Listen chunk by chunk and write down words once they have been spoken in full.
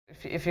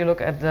If you look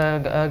at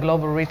the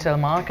global retail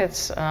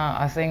markets,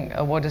 I think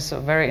what is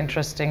very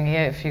interesting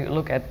here, if you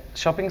look at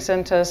shopping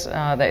centers,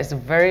 there is a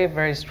very,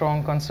 very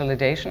strong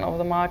consolidation of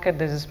the market.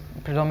 This is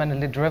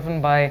predominantly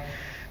driven by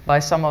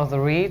some of the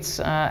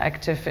REITs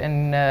active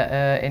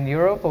in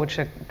Europe, which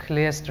are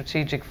clear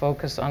strategic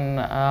focus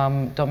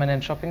on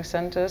dominant shopping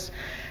centers.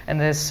 And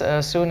as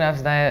soon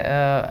as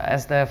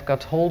they have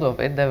got hold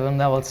of it, they will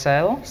never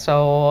sell.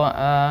 So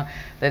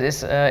that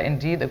is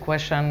indeed a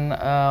question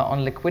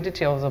on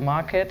liquidity of the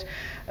market.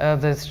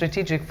 The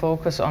strategic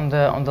focus on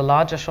the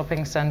larger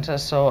shopping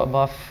centers, so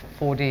above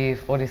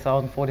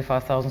 40,000,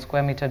 45,000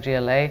 square meter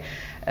GLA,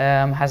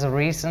 has a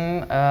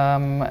reason.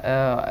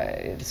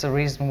 It's a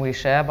reason we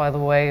share, by the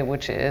way,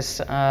 which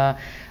is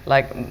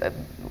like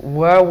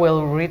where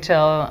will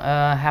retail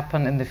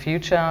happen in the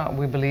future?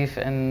 We believe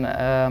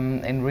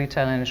in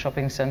retail and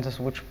shopping centers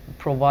which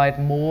provide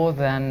more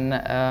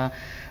than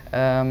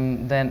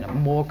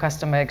more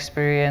customer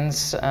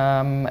experience,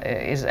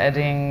 is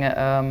adding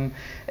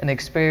an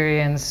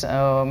experience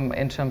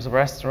in terms of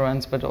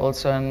restaurants, but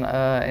also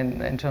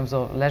in terms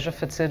of leisure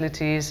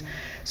facilities.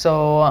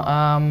 So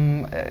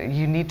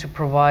you need to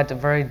provide a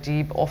very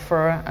deep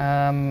offer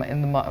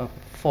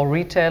for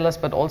retailers,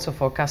 but also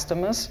for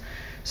customers.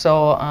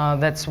 So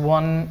that's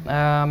one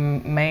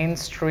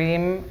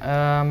mainstream,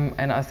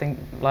 and I think,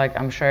 like,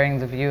 I'm sharing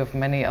the view of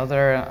many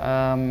other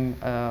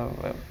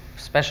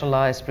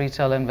specialized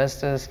retail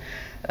investors,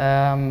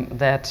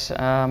 that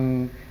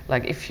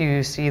like if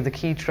you see the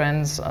key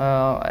trends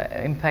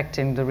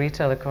impacting the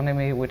retail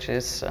economy, which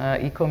is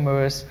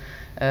e-commerce,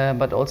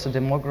 but also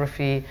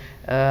demography,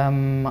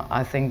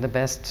 I think the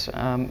best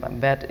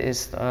bet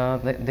is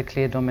the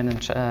clear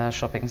dominant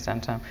shopping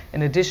center.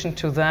 In addition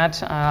to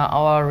that,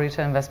 our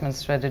retail investment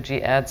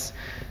strategy adds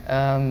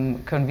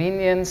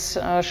convenience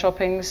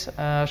shopping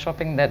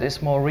that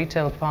is more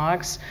retail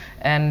parks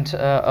and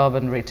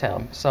urban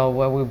retail. So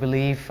where we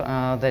believe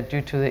that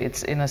due to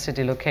its inner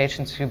city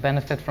locations, you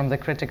benefit from the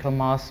critical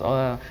mass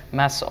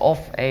of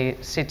a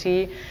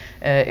city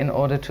in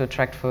order to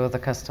attract further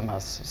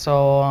customers.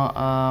 So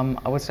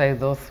I would say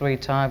those three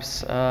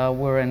types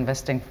we're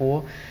investing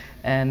for,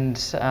 and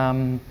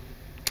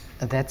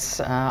that's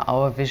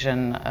our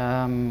vision.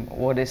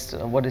 What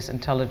is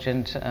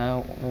intelligent,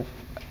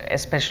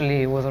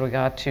 especially with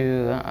regard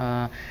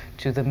to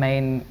the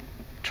main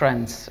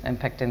trends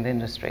impacting the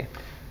industry.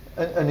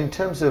 And in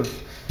terms of,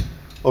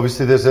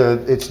 obviously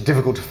it's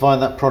difficult to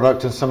find that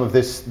product, and some of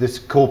this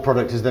core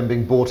product is then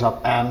being bought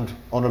up and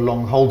on a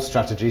long hold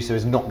strategy, so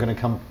it's not going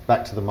to come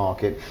back to the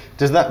market.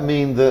 Does that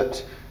mean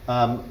that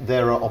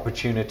there are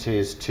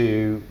opportunities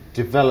to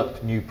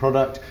develop new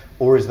product,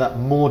 or is that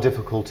more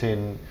difficult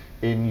in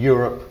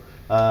Europe,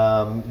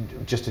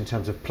 just in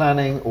terms of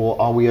planning,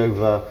 or are we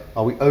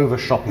over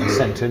shopping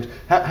centered?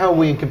 How are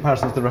we in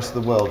comparison to the rest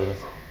of the world?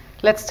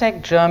 Let's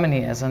take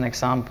Germany as an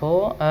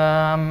example.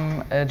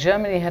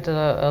 Germany had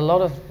a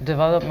lot of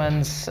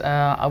developments,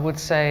 I would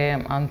say,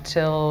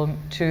 until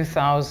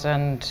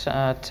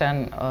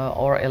 2010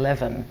 or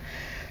 11.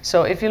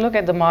 So if you look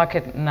at the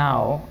market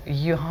now,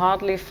 you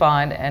hardly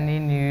find any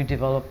new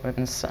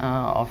developments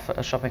of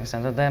a shopping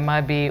center. There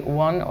might be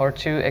one or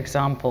two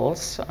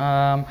examples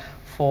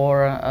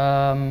for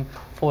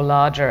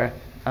larger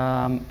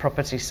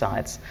property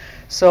sites.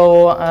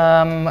 So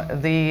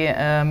the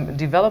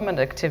development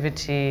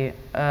activity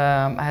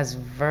has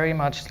very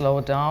much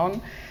slowed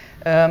down.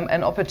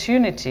 An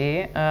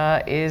opportunity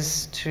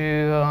is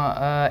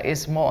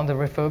more on the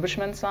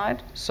refurbishment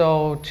side.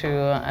 So to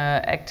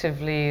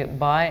actively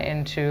buy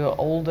into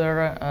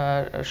older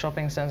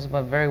shopping centers,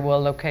 but very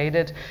well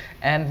located,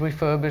 and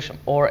refurbish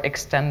or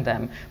extend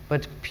them.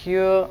 But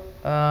pure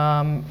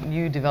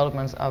new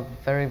developments are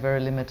very, very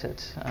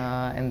limited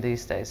in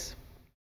these days.